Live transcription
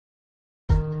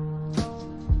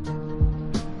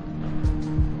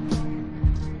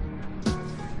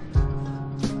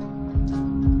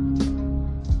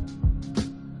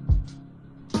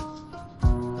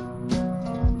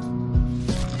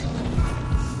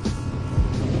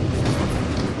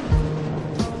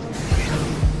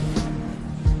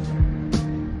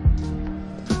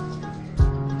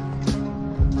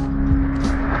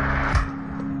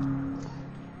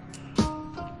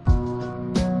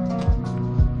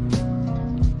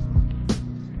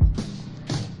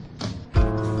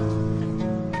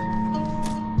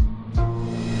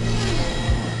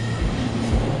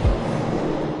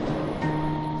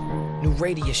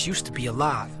Radius used to be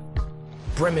alive,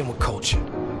 brimming with culture.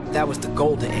 That was the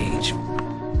golden age.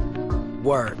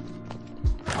 Word.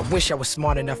 I wish I was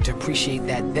smart enough to appreciate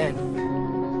that then.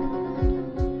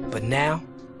 But now,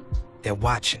 they're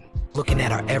watching, looking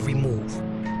at our every move.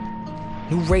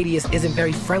 New Radius isn't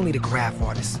very friendly to graph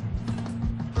artists.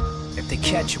 If they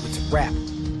catch you, it's a wrap.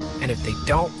 And if they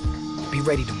don't, be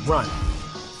ready to run.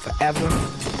 Forever,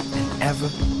 and ever,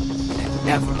 and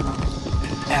ever,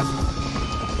 and ever,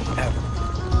 and ever.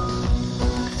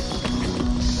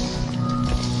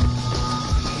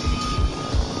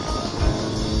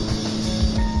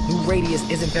 New Radius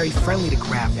isn't very friendly to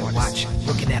graph artists. Watching,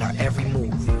 looking at our every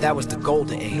move. That was the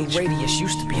golden age. New Radius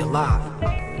used to be alive,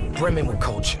 brimming with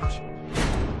culture.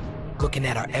 Looking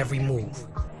at our every move.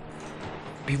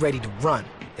 Be ready to run,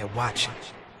 they're watching.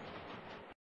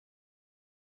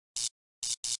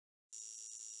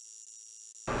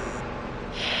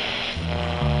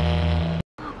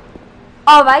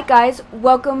 Alright guys,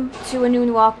 welcome to a new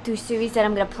walkthrough series that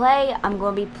I'm going to play. I'm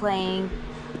going to be playing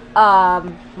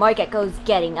Marc Eckō's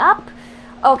Getting Up.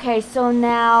 Okay, so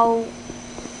now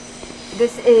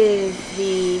this is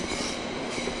the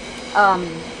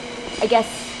I guess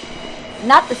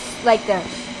not the the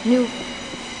new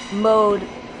mode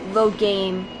load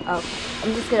game. Oh,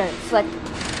 I'm just going to select,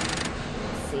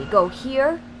 let's see, go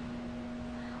here.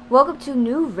 Welcome to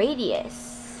New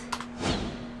Radius.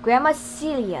 Grandma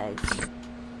Celia.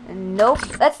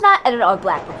 Nope, let's not edit our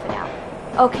Blackboard for now.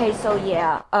 Okay, so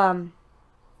yeah,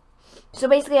 so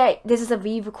basically this is a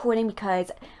re-recording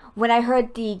because when I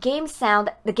heard the game sound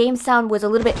was a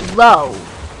little bit low.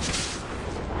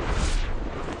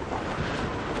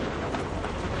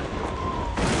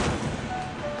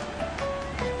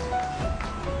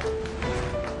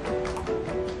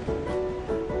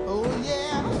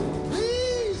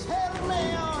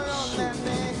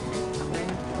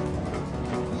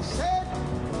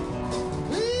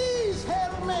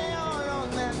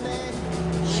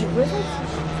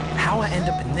 How I end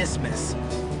up in this mess?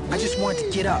 I just wanted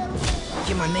to get up,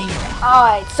 get my name on.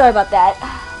 Alright, sorry about that.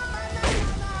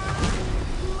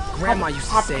 Grandma used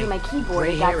to say, my keyboard.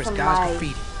 gray hair is God's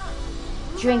graffiti.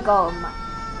 Drink all my...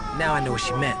 Now I know what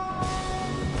she meant.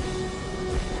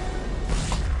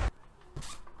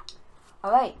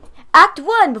 Alright. Act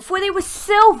 1, before they were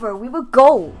silver, we were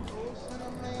gold.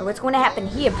 So what's going to happen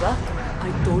here, Buck?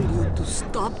 I told you to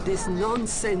stop this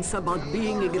nonsense about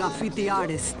being a graffiti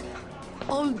artist.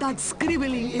 All that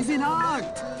scribbling is in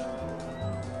art.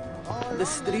 The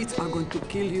streets are going to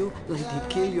kill you like they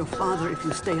kill your father if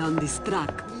you stay on this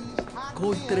track.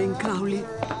 Trane, Crowley.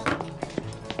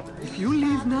 If you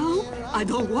leave now, I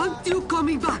don't want you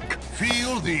coming back.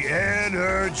 Feel the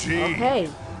energy. Okay.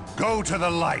 Go to the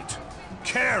light.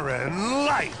 Karen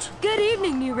Light. Good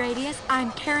evening, New Radius.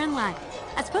 I'm Karen Light.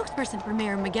 A spokesperson for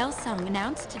Mayor Miguel Sung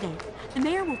announced today the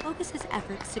mayor will focus his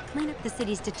efforts to clean up the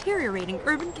city's deteriorating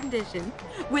urban condition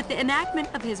with the enactment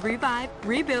of his Revive,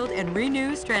 Rebuild, and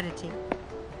Renew strategy.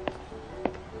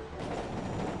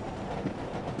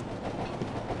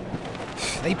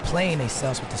 They playing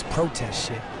themselves with this protest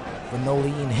shit. Granola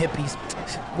eating hippies.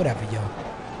 Whatever, yo.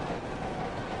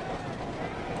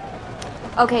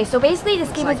 Okay, so basically this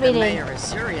game was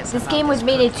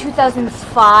made in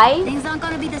 2005,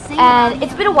 and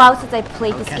it's been a while since I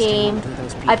played this game.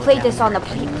 I played this on the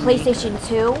PlayStation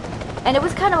 2, and it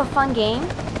was kind of a fun game,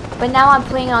 but now I'm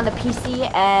playing it on the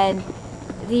PC, and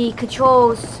the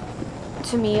controls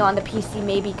to me on the PC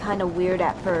may be kind of weird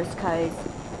at first, because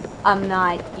I'm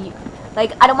not,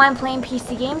 like, I don't mind playing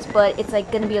PC games, but it's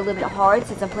like going to be a little bit hard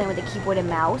since I'm playing with a keyboard and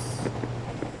mouse.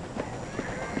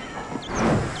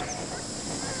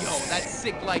 That's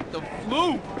sick like the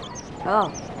flu.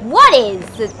 Oh, what is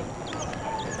the...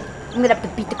 I'm gonna have to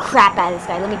beat the crap out of this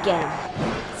guy. Let me get him.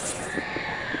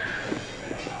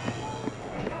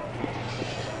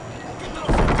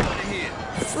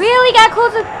 Really? Gotta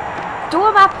close the door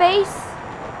in my face?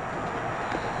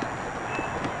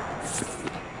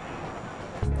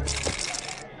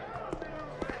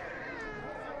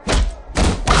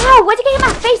 Ow, what'd you get in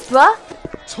my face, bruh?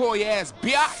 Toy ass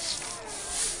biatch.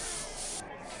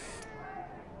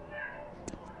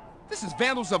 This is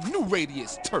Vandals of New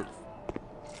Radius turf.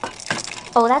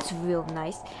 Oh, that's real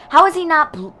nice. How is he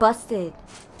not busted?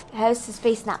 How is his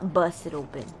face not busted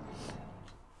open?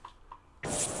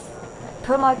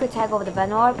 Per marker tag over the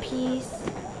Vanor piece.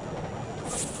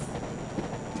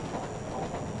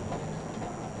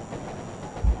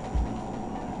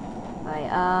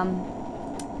 Alright,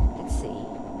 let's see.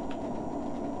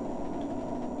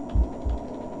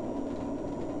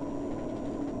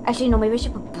 Actually, no, maybe I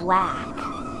should put black.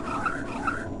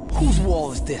 Whose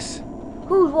wall is this?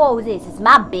 Whose wall is this? It's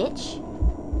my bitch.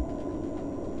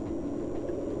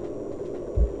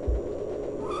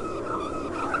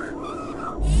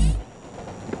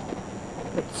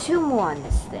 2 more on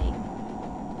this thing.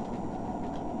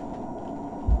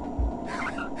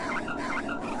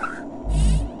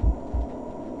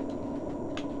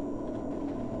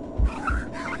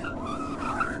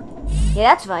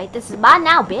 Yeah, that's right. This is mine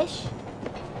now, bitch.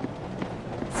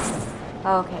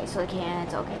 Okay, so the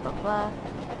cannons. Okay, blah blah.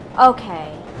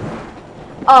 Okay.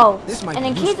 Oh, and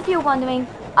in case if you're wondering,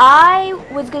 I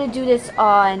was gonna do this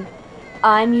on.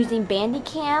 I'm using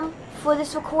Bandicam for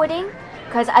this recording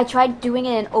because I tried doing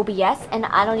it in OBS and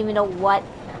I don't even know what.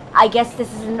 I guess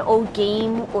this is an old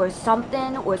game or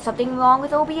something wrong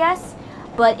with OBS,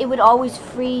 but it would always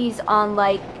freeze on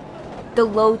like the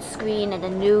load screen and the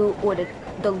new or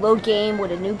the load game or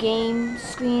the new game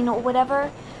screen or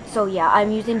whatever. So yeah,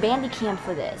 I'm using Bandicam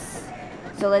for this.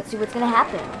 So let's see what's gonna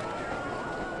happen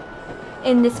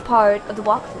in this part of the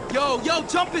walkthrough. Yo,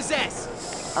 jump his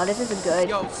ass! Oh, this isn't good.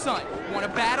 Yo, son, wanna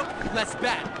battle? Let's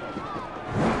battle.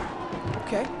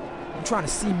 Okay. You trying to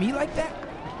see me like that?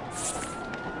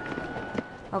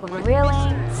 Welcome to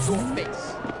reeling. Your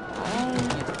face. Alright.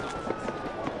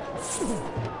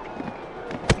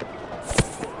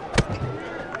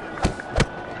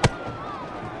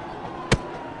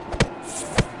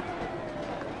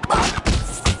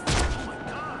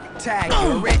 Tag,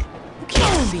 you're red. You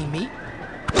can't see me.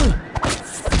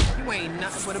 You ain't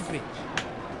nothing but a bitch.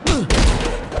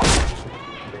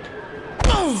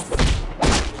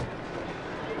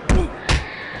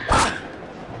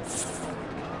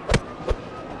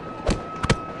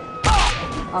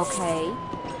 Okay.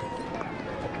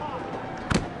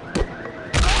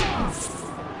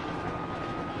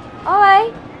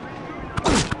 Alright.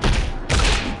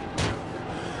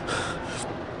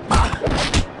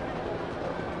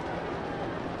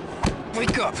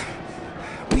 Wake up.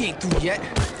 We ain't through yet.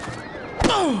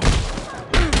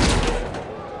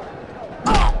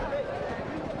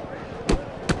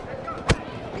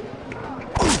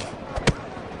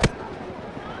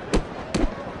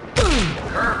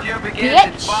 Curfew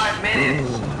begins in 5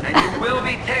 minutes, and you will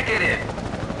be ticketed.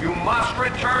 You must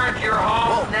return to your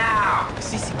homes now.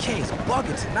 CCK is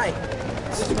bugging tonight.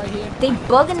 This right here. They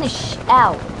bugging the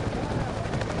out.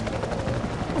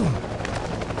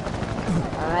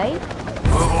 Alright.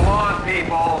 Move along,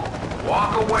 people.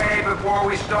 Walk away before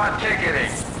we start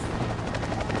ticketing.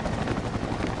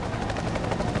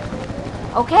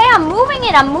 Okay, I'm moving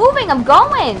it. I'm moving. I'm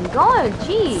going.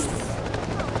 Jeez.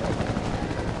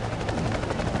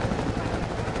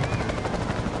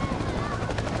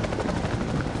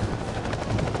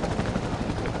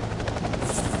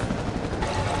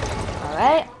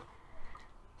 Alright.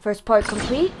 First part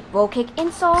complete. Roll kick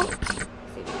install. Save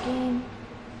the game.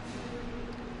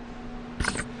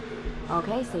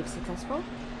 Okay, save successful.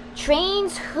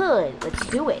 Trane's hood. Let's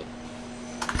do it.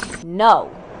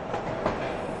 No.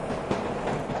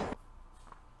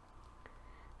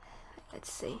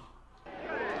 Let's see.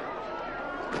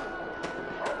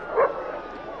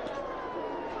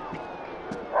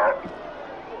 Alright.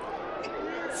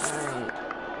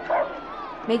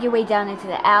 Make your way down into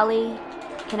the alley.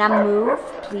 Can I move,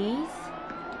 please?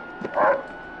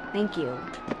 Thank you.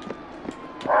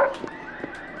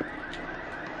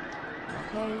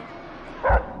 Okay.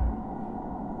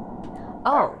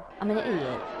 Oh, I'm an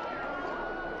idiot.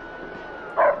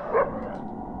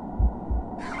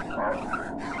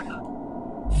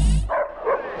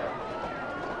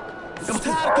 I'm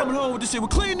tired of coming home with this shit. Well,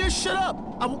 clean this shit up.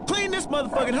 I'm clean this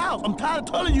motherfucking house. I'm tired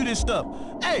of telling you this stuff.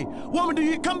 Hey, woman, do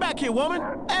you come back here, woman?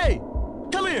 Hey,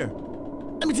 come here.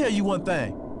 Let me tell you one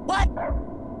thing. What?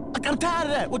 Like, I'm tired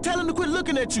of that. Well, tell him to quit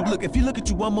looking at you. Look, if he look at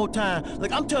you one more time,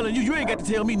 like, I'm telling you, you ain't got to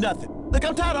tell me nothing. Look,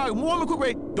 I'm tired of arguing. Woman,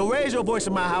 quit. Don't raise your voice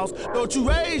in my house. Don't you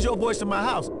raise your voice in my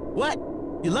house. What?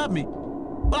 You love me?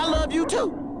 But I love you, too.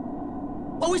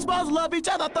 Well, we supposed to love each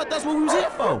other. I thought that's what we was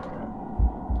here for.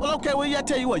 Well, okay, well, yeah, I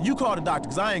tell you what, you call the doctor,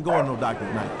 because I ain't going to no doctor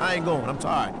tonight. I ain't going. I'm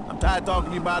tired. I'm tired of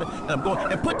talking to you about it, and I'm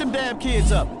going. And put them damn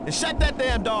kids up, and shut that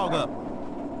damn dog up.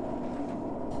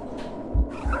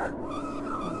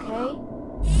 Okay.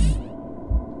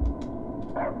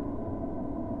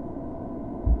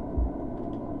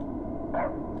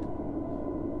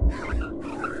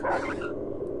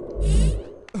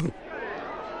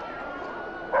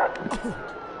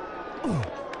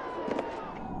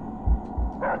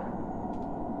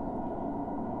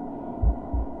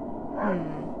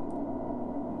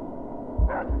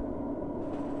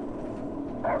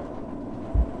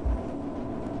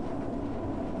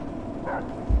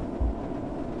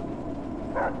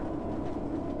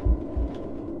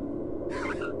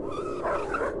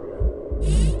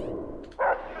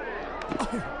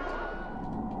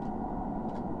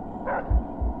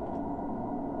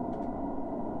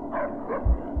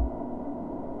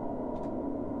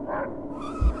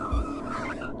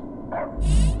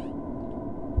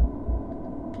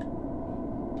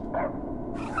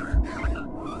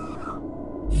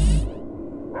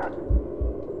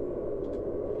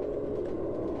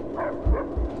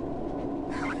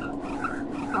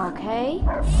 Okay.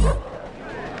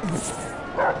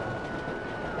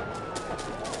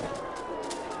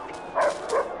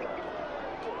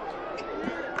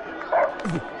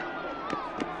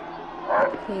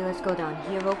 Okay, let's go down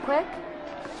here real quick.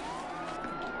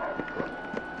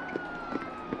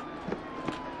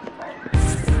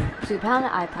 £2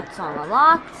 iPod song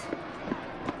unlocked.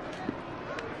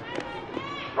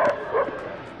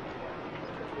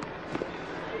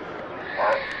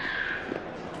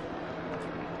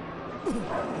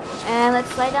 And let's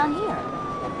slide down here.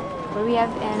 What do we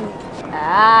have? And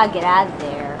get out of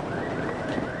there.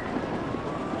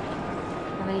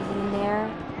 Have anything in there?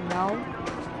 No.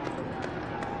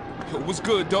 Yo, what's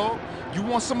good, dog? You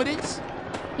want some of this?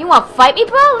 You want to fight me,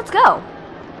 bro? Let's go.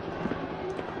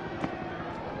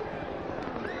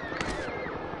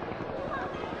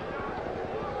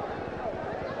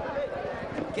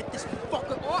 Get this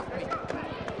fucker off me!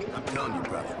 I'm telling you,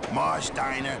 brother, Marsh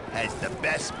Diner has the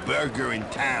best burger in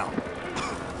town.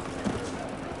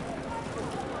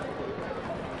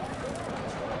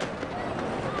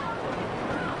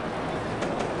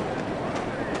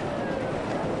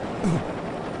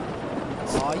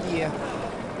 Oh, yeah.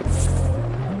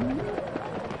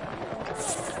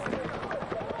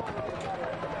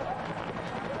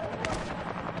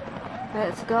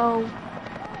 Let's go.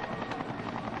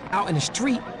 Out in the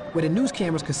street, where the news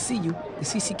cameras could see you, the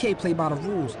CCK play by the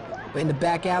rules. But in the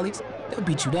back alleys, they'll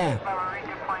beat you down.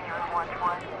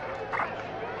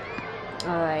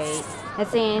 Alright.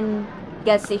 That's saying you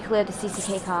gotta stay clear of the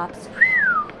CCK cops.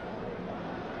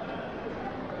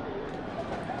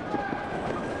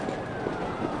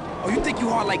 Oh, you think you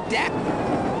hard like that?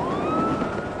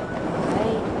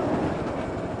 Okay.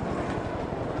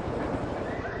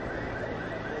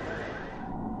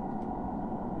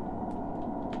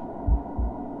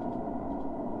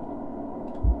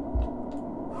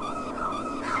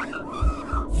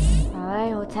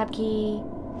 Alright, hold tab key.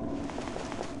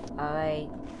 Alright.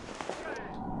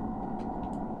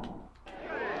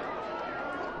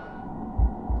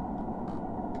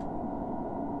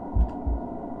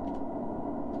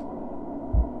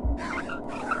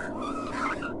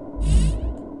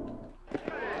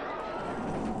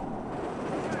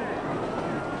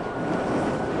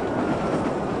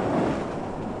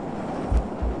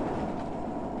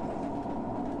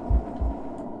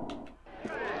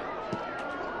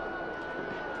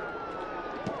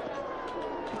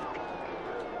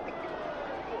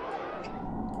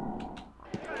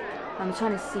 I'm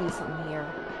trying to see something here.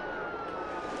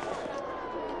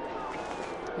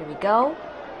 Here we go.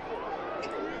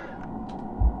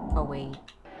 Oh wait.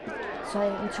 So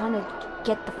I'm trying to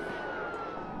get the...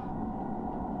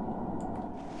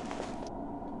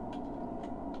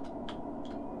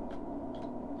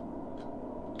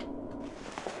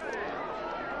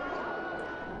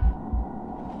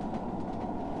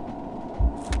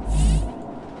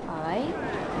 Alright.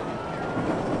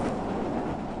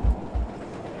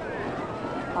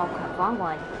 Oh crap, wrong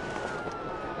one.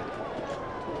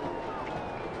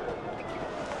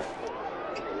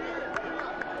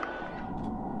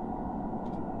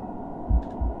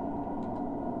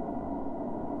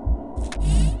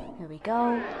 Here we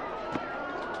go.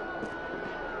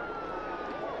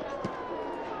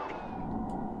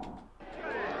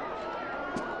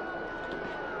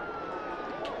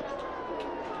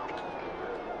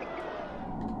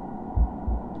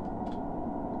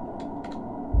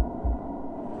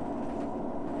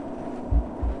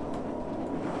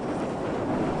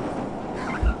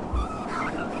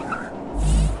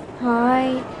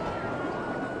 Alright.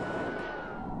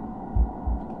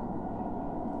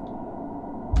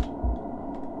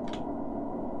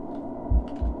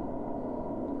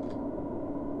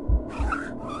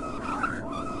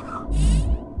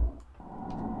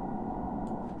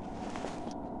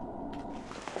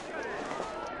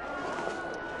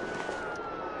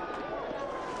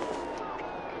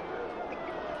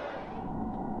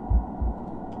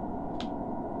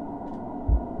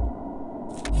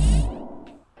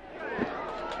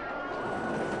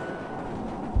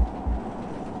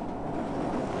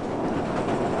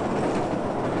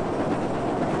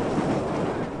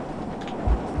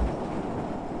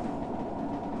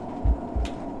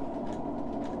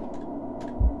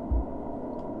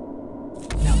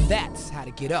 That's how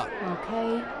to get up.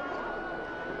 Okay.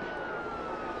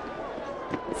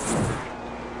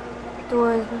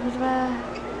 Doors. Okay.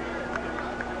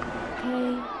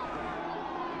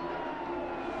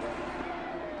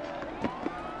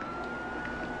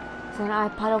 Is there an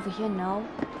iPod over here? No.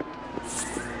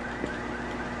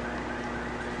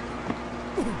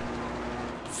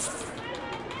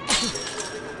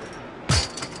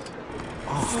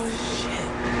 Oh, shit.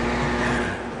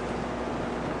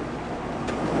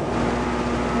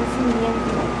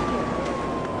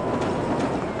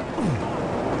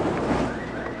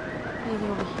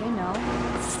 know.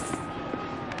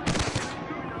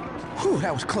 Whew,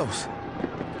 that was close.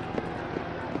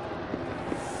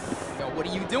 Yo, what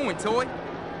are you doing, Toy?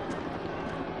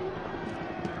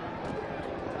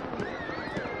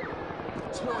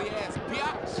 Toy-ass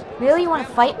bitch. Really, you want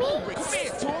to fight me? Come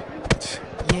here, Toy.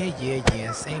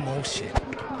 Yeah, same old shit.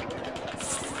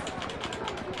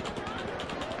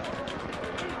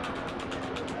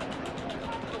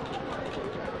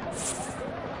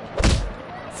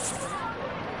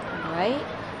 Alright.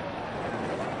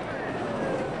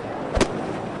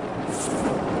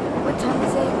 What time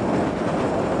is it?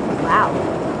 Wow.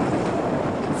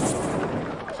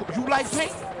 You like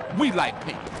pink? We like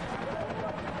pink.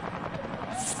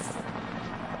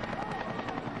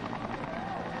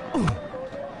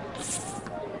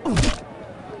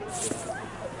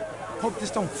 Hope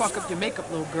this don't fuck up your makeup,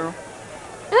 little girl.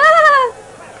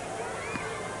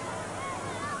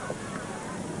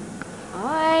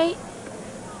 Alright.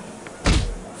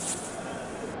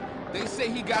 They say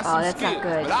he got some that's skills, not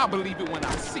good. but I believe it when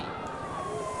I see it.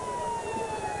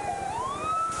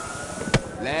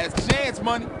 Last chance,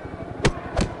 money.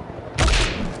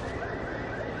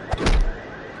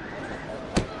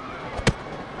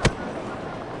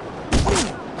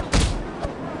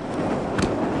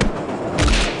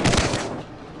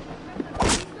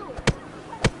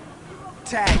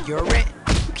 Tag, you're it.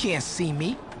 You can't see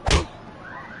me.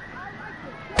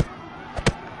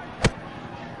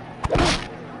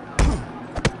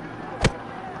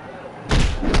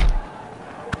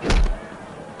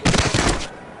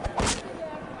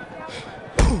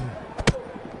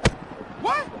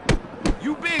 What?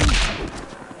 You big.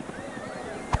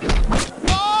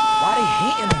 Why they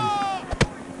hating on me?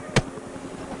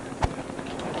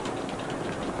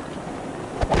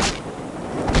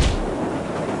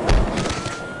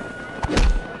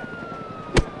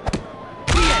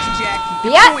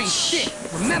 Doing shit.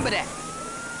 Remember that.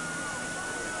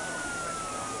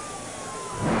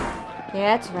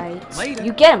 Yeah, that's right. Later.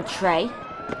 You get him, Trey.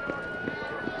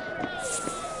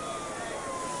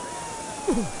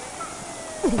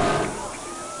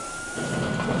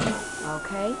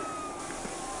 Okay.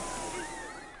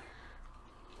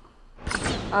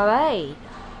 Alright.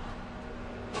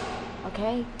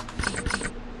 Okay.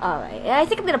 Alright. I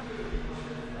think I'm gonna...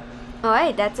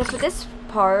 Alright, that's it for this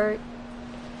part.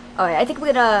 Alright, I think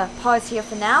we're gonna pause here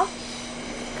for now.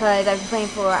 Because I've been playing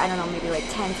for, I don't know, maybe like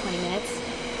 10-20 minutes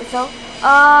or so.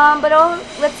 But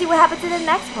let's see what happens in the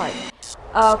next part.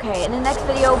 Okay, in the next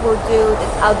video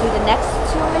I'll do the next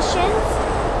 2 missions.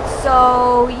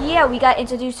 So yeah, we got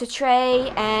introduced to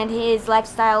Trey and his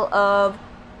lifestyle of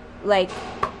like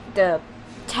the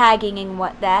tagging and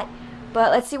that.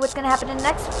 But let's see what's gonna happen in the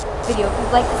next video. If you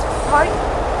like this part,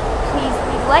 please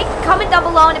leave a like, comment down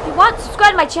below, and if you want,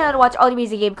 subscribe to my channel to watch all the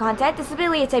amazing game content. This has been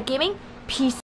Leah Type Gaming. Peace.